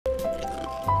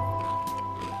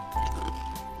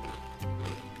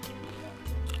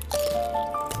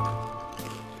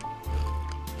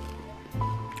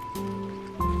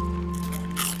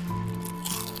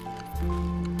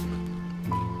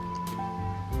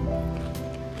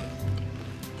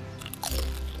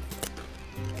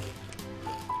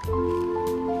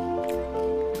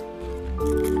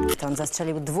Sąd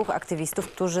zastrzelił 2 aktywistów,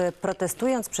 którzy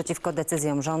protestując przeciwko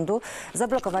decyzjom rządu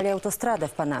zablokowali autostradę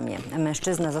w Panamie.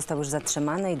 Mężczyzna został już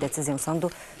zatrzymany i decyzją sądu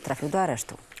trafił do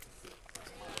aresztu.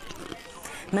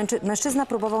 Mężczyzna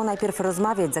próbował najpierw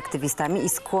rozmawiać z aktywistami i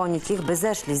skłonić ich, by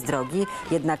zeszli z drogi,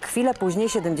 jednak chwilę później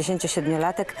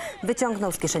 77-latek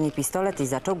wyciągnął z kieszeni pistolet i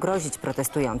zaczął grozić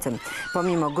protestującym.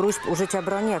 Pomimo gróźb użycia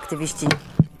broni aktywiści